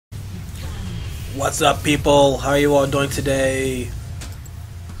What's up, people? How are you all doing today?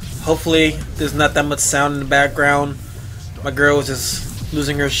 Hopefully there's not that much sound in the background. My girl was just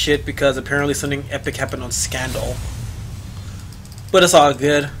losing her shit because apparently something epic happened on Scandal. But it's all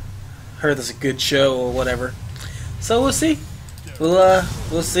good. Heard it's a good show or whatever. So we'll see.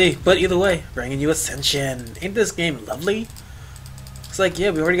 We'll see. But either way, bringing you Ascension. Ain't this game lovely? It's like,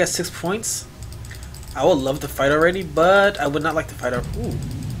 yeah, we already got 6 points. I would love to fight already, but I would not like to fight already. Ooh.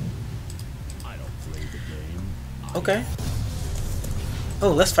 Okay.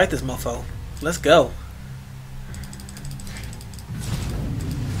 Oh, let's fight this mofo. Let's go.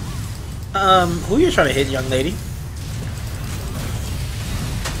 Who you trying to hit, young lady?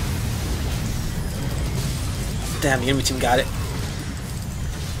 Damn, the enemy team got it.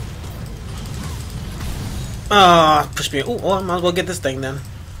 Push me. Oh, I might as well get this thing then.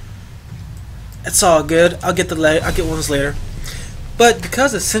 It's all good. I'll get ones later. But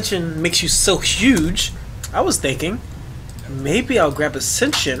because Ascension makes you so huge, I was thinking maybe I'll grab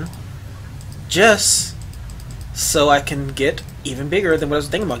Ascension just so I can get even bigger than what I was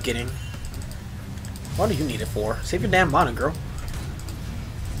thinking about getting. What do you need it for? Save your damn mana, girl.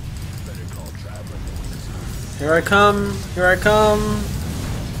 Here I come. Here I come.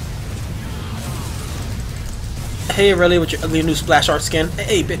 Hey, really, with your ugly new splash art skin.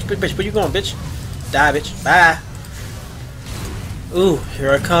 Hey, bitch, where you going, bitch? Die, bitch. Bye. Ooh,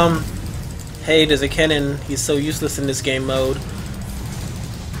 here I come. Hey, there's a cannon. He's so useless in this game mode.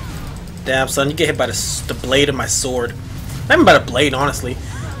 Damn, son, you get hit by the blade of my sword. Not even by the blade, honestly.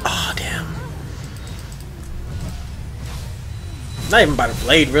 Oh, damn. Not even by the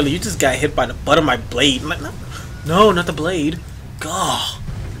blade, really. You just got hit by the butt of my blade. Like, no, not the blade. Gah.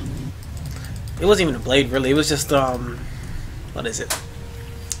 It wasn't even a blade, really. It was just, what is it?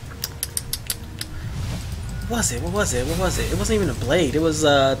 What was it? What was it? What was it? It wasn't even a blade. It was,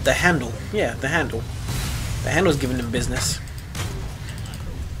 the handle. Yeah, the handle. The handle's giving them business.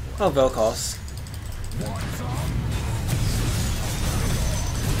 Oh, Vel'Koz.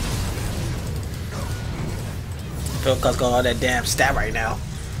 Vel'Koz got all that damn stat right now.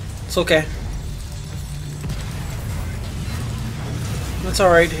 It's okay. That's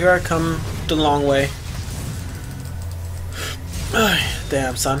alright. Here I come the long way.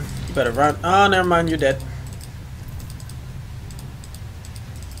 Damn, son. You better run. Oh, never mind. You're dead.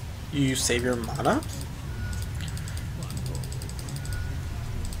 You save your mana?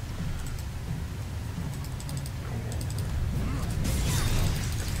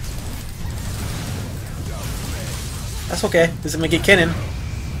 That's okay. This is gonna get cannon.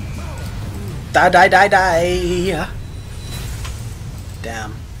 Die, die, die, die.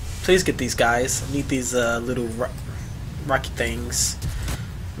 Damn. Please get these guys. I need these little rocky things.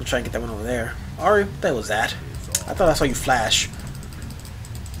 I'm gonna try and get that one over there. Ari, what the hell was that? I thought I saw you flash.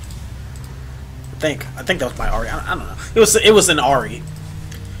 I think that was my Ari. I don't know. It was an Ari.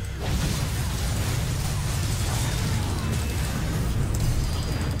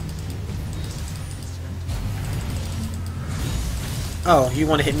 Oh, you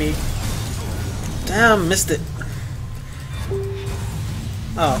want to hit me? Damn, missed it.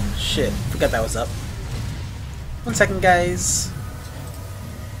 Oh shit, forgot that was up. 1 second, guys.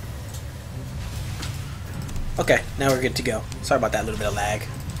 Okay, now we're good to go. Sorry about that little bit of lag.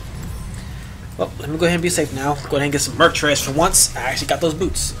 Well, let me go ahead and be safe now. Go ahead and get some merch trash for once. I actually got those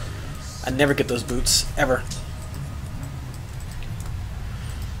boots. I never get those boots, ever.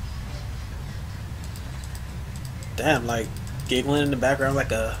 Damn, like giggling in the background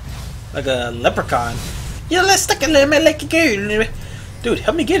like a leprechaun. Yeah, let's stick a limit like a girl. Dude,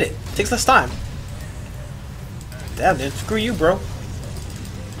 help me get it. It takes less time. Damn, dude, screw you, bro.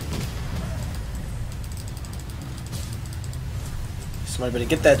 Somebody better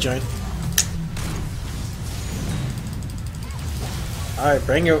get that joint. Alright,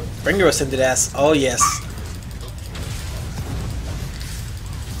 bring your ascended ass. Oh yes.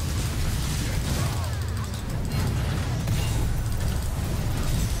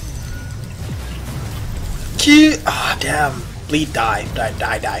 Cute. Ah, damn. Bleed, die.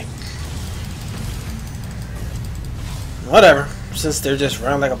 Whatever. Since they're just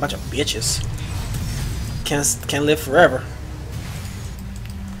running like a bunch of bitches. Can't live forever.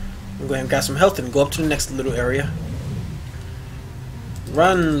 I'm going to grab some health and go up to the next little area.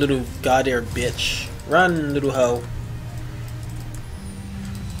 Run, little goddamn bitch. Run, little hoe.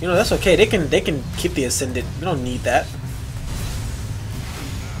 You know, that's okay. They can keep the ascended. We don't need that.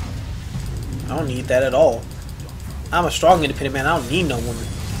 I don't need that at all. I'm a strong, independent man. I don't need no woman.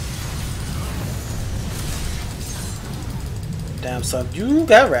 Damn, son. You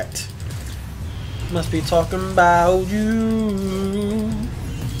got wrecked. Must be talking about you.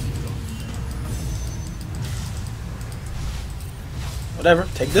 Whatever,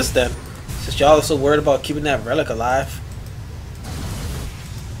 take this then. Since y'all are so worried about keeping that relic alive.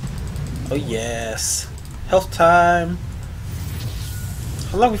 Oh yes. Health time.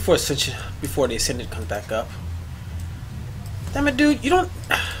 How long before Ascension, before the Ascendant comes back up? Damn it, dude, you don't...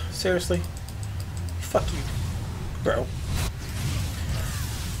 Seriously? Fuck you, bro.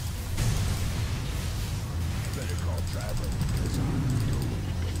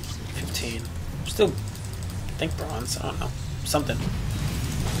 Still, I think bronze. I don't know. Something.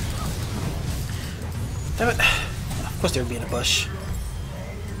 Damn it. Of course there would be in a bush.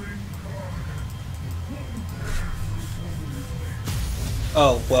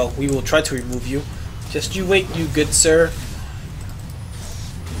 Oh, well, we will try to remove you. Just you wait, you good sir.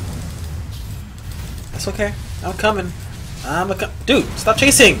 That's okay. I'm coming. Dude, stop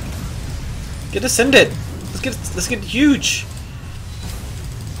chasing! Get ascended! Let's get huge!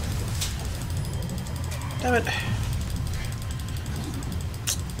 Damn it.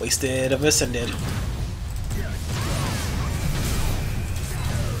 Wasted of ascended.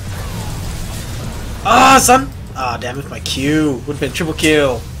 Ah, son! Ah, damn it, my Q. Would have been triple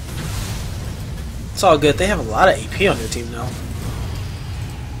kill. It's all good. They have a lot of AP on their team now.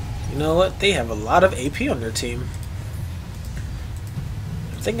 You know what? They have a lot of AP on their team.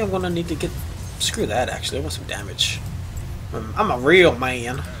 I think I'm gonna need to get... Screw that, actually. I want some damage. I'm a real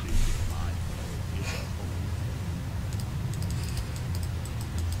man.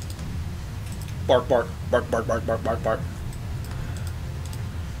 Bark, bark, bark, bark, bark, bark, bark, bark.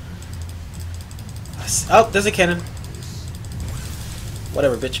 Oh, there's a cannon.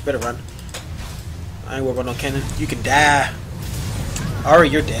 Whatever, bitch. Better run. I ain't worried about no cannon. You can die. Ari,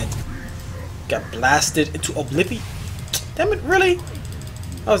 you're dead. Got blasted into oblivion. Damn it, really?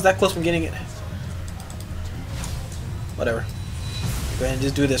 I was that close from getting it. Whatever. Go ahead and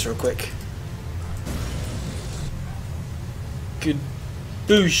just do this real quick. Good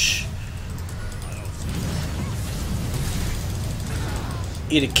boosh.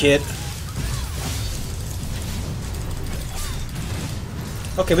 Eat it, kid.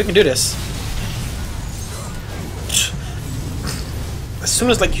 Okay, we can do this. As soon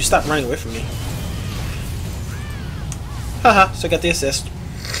as like you stop running away from me. Haha, so I got the assist.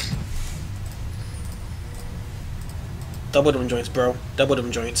 Double them joints, bro. Double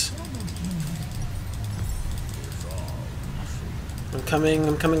them joints. I'm coming,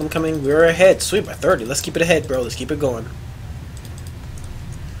 I'm coming, I'm coming. We're ahead. Sweet, by 30. Let's keep it ahead, bro. Let's keep it going.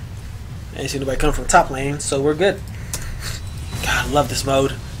 I ain't see nobody come from top lane, so we're good. God, I love this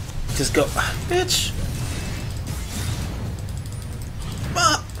mode. Just go. Bitch.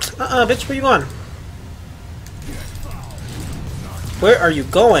 Bitch, where you going? Where are you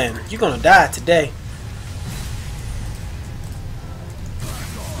going? You're gonna die today.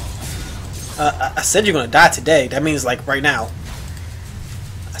 I said you're gonna die today. That means like right now.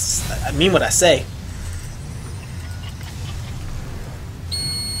 I mean what I say.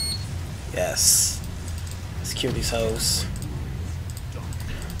 Yes. Let's kill these hoes.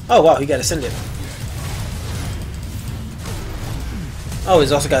 Oh wow, he got ascended. Oh,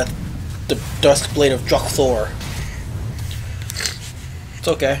 he's also got the Dusk Blade of Drakthor. It's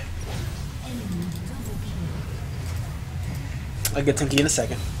okay. I'll get tanky in a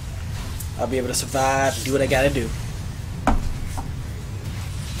second. I'll be able to survive and do what I gotta do.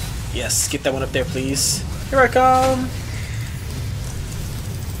 Yes, get that one up there, please. Here I come.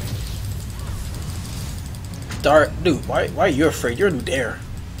 Dart, dude, why are you afraid? You're a new dare.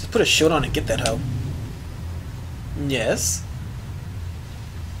 Just put a shield on and get that hoe. Yes.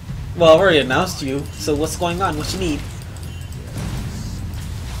 Well, I've already announced you, so what's going on? What you need?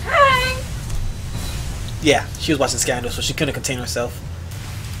 Hi! Yeah, she was watching Scandal, so she couldn't contain herself.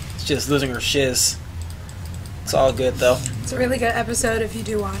 She's just losing her shiz. It's all good, though. It's a really good episode if you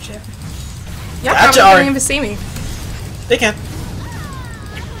do watch it. Y'all Gotcha, probably Ari. can't even see me. They can.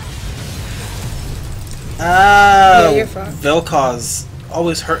 Yeah, you're fucked. Vel'Koz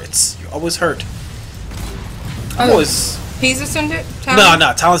always hurts. You always hurt. I'm Oh, always... he's ascended?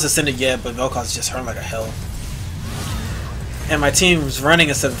 No, Talon's ascended yet, but Vel'Koz is just hurting like a hell. And my team's running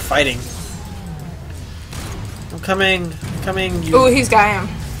instead of fighting. I'm coming. I'm coming. You... Ooh, he's got him.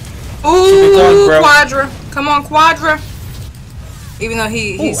 Keep it going, Ooh, bro. Quadra. Come on, Quadra. Even though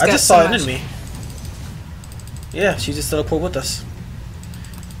he's I got just so saw an much. enemy. Yeah, she just teleported with us.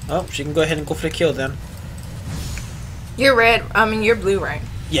 Oh, she can go ahead and go for the kill then. You're red. I mean, you're blue, right?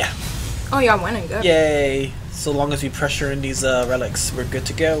 Yeah. Oh, y'all winning. Good. Yay. So long as we pressure in these relics, we're good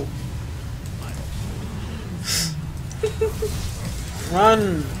to go.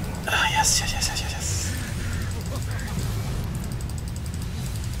 Run. Ah, yes.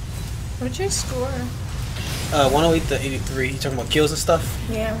 What'd you score? 108 to 83. You talking about kills and stuff?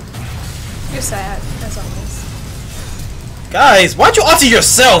 Yeah. You're sad, as always. Guys, why'd you ulti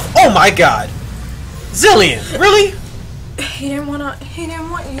yourself? Oh my god. Zillion, really? He didn't want you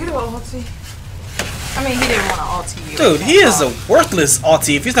to ulti. I mean, he didn't want to ulti you. Dude, he is a worthless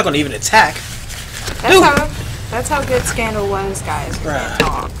ulti if he's not gonna even attack. That's how good Scandal was, guys. We can't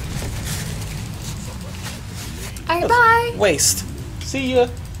talk. Bye bye. Waste. See ya.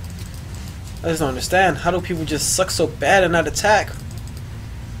 I just don't understand. How do people just suck so bad and not attack?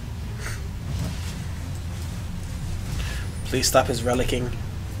 Please stop his relicking.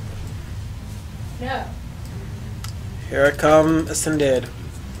 No. Here I come, Ascended.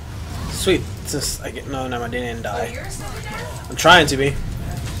 Sweet. Since I get no, I didn't die. I'm trying to be.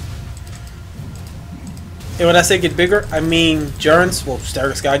 And when I say get bigger, I mean Jurns, well,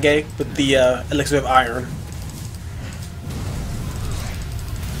 Tacosallday with the elixir of iron.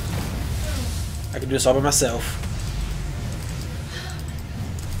 I can do this all by myself.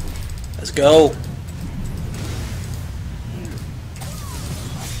 Let's go.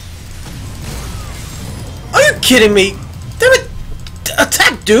 Are you kidding me? Damn it!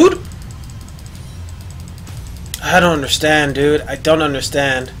 Attack, dude! I don't understand, dude. I don't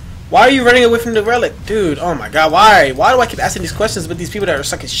understand. Why are you running away from the relic? Dude, oh my god, why? Why do I keep asking these questions with these people that are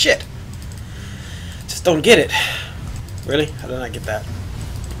sucking shit? Just don't get it. Really? How did I not get that?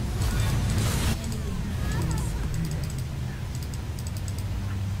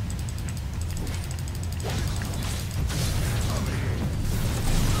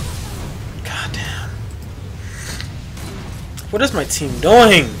 God damn. What is my team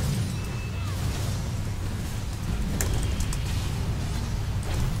doing?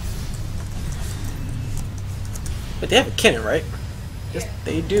 But they have a cannon, right? Yes,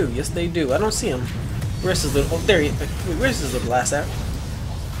 they do. Yes, they do. I don't see him. Where's his little... Oh, there he... Where's his little blast at?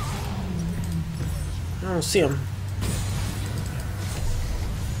 I don't see him.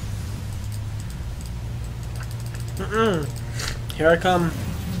 Here I come.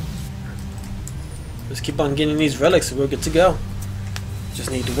 Just keep on getting these relics and we're good to go.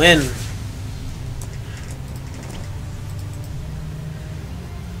 Just need to win.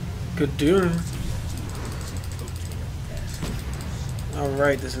 Good doom.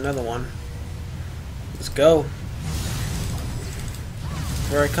 Alright, there's another one. Let's go.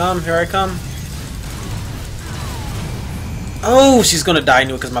 Here I come, here I come. Oh, she's gonna die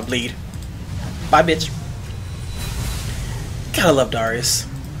into it because of my bleed. Bye, bitch. Gotta love Darius.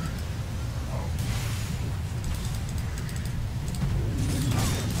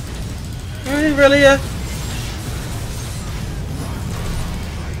 Really?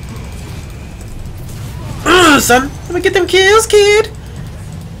 Son, let me get them kills, kid.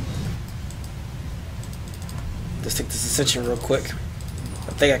 Let's take this Ascension real quick.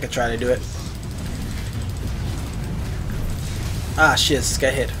 I think I could try to do it. Ah, shit, this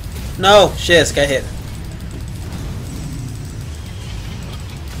got hit. No, shit, this got hit.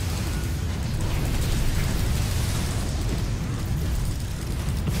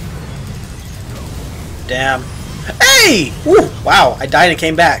 Damn. Hey! Woo! Wow, I died and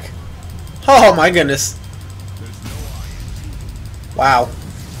came back. Oh my goodness. Wow.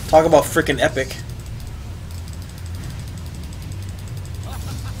 Talk about freaking epic.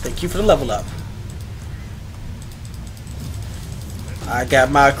 Thank you for the level up. I got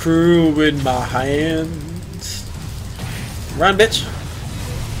my crew in my hands. Run, bitch.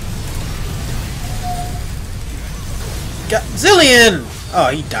 Got Zillion! Oh,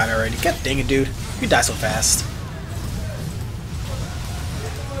 he died already. God dang it, dude. You die so fast.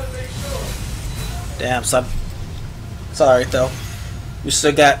 Damn, son. It's alright, though. We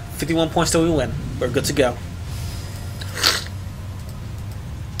still got 51 points till we win. We're good to go.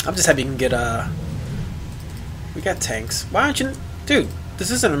 I'm just happy you can get, we got tanks. Why aren't you... Dude,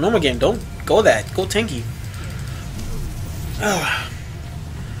 this isn't a normal game. Don't go that. Go tanky. I'll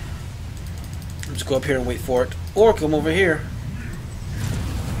just go up here and wait for it. Or come over here.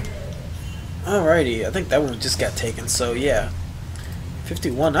 Alrighty, I think that one just got taken, so yeah.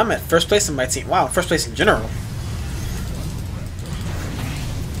 51. I'm at first place in my team. Wow, first place in general.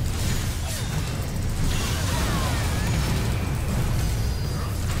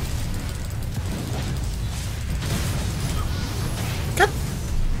 God,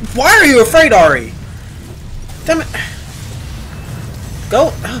 why are you afraid, Ari? Damn it.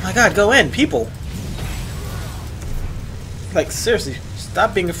 Go. Oh my god, go in, people. Like, seriously,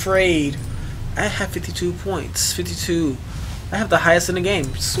 stop being afraid. I have 52 points. 52. I have the highest in the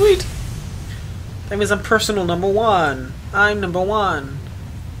game. Sweet. That means I'm personal number one. I'm number one.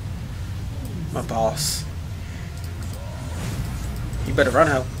 My boss. You better run,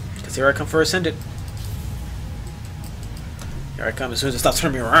 Ho. Because here I come for Ascended. Here I come as soon as it stops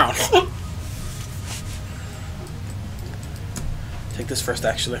turning me around. Take this first,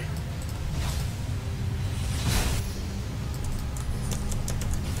 actually.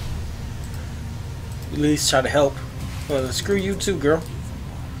 At least try to help. Well, then screw you too, girl.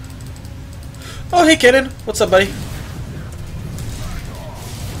 Oh, hey, Kenan. What's up, buddy?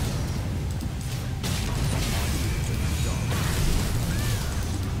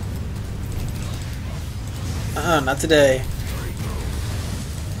 Not today.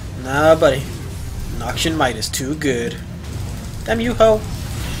 Nah, buddy. Noxian Might is too good. Damn you, ho.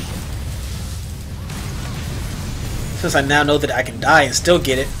 Since I now know that I can die and still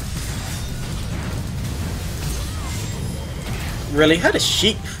get it. Really? How does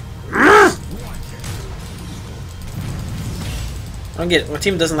she... I don't get it. My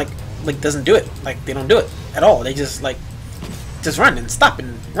team doesn't doesn't do it. Like, they don't do it at all. They just just run and stop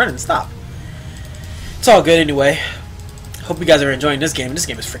and run and stop. It's all good anyway. Hope you guys are enjoying this game. This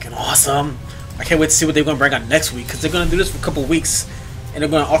game is freaking awesome. I can't wait to see what they're going to bring on next week, because they're going to do this for a couple weeks and they're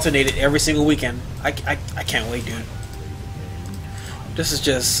going to alternate it every single weekend. I can't wait, dude. This is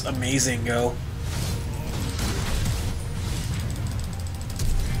just amazing, yo.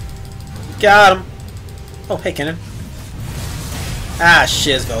 Got him. Oh, hey, Kenan. Ah,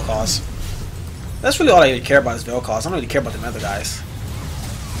 shit, it's Vel'Koz. That's really all I really care about is Vel'Koz. I don't really care about the other guys.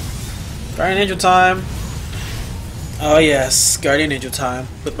 Guardian Angel time. Oh yes, Guardian Angel time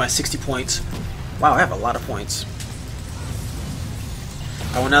with my 60 points. Wow, I have a lot of points.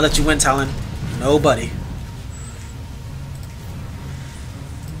 I will not let you win, Talon. Nobody.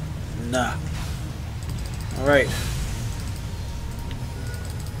 Nah. Alright.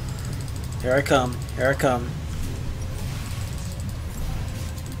 Here I come. Here I come.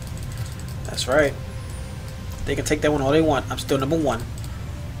 That's right. They can take that one all they want. I'm still number one.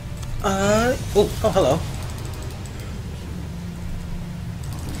 Oh, hello.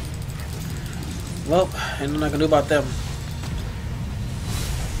 Well, ain't nothing I can do about them.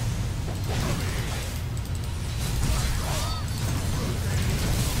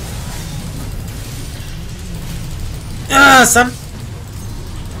 Ah, son.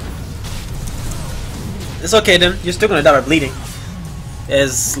 It's okay then. You're still gonna die by bleeding.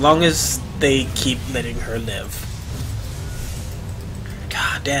 As long as they keep letting her live.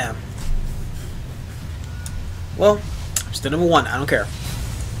 God damn. Well, I'm still number one. I don't care.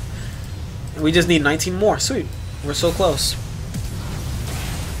 And we just need 19 more. Sweet. We're so close.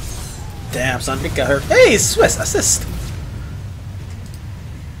 Damn, son. It got her. Hey, Swiss. Assist.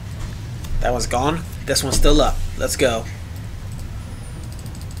 That one's gone. This one's still up. Let's go.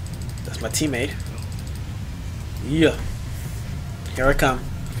 That's my teammate. Yeah. Here I come.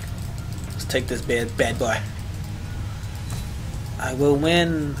 Let's take this bad boy. I will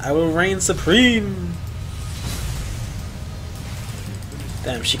win. I will reign supreme.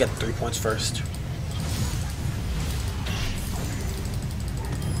 Damn, she got 3 points first.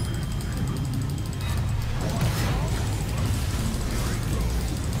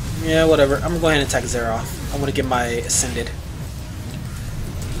 Yeah, whatever. I'm gonna go ahead and attack Zeroth. I want to get my Ascended.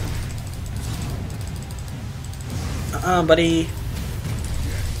 Buddy.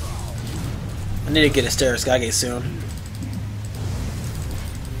 I need to get a Skage soon.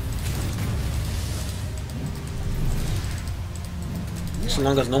 So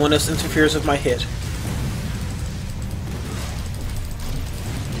long as no one else interferes with my hit.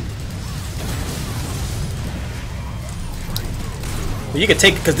 Well, you can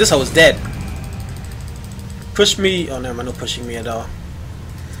take it because this hoe is dead. Push me. Oh, never mind. No pushing me at all.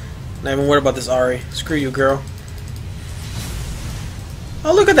 Not even worried about this Ari. Screw you, girl.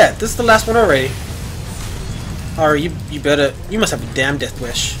 Oh, look at that. This is the last one already. Ari, you better. You must have a damn death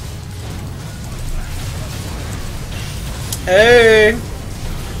wish. Hey.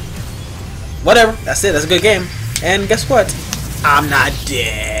 Whatever. That's it. That's a good game. And guess what? I'm not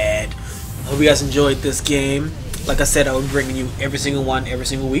dead. Hope you guys enjoyed this game. Like I said, I will be bringing you every single one, every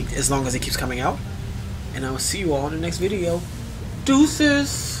single week, as long as it keeps coming out. And I will see you all in the next video.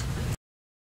 Deuces.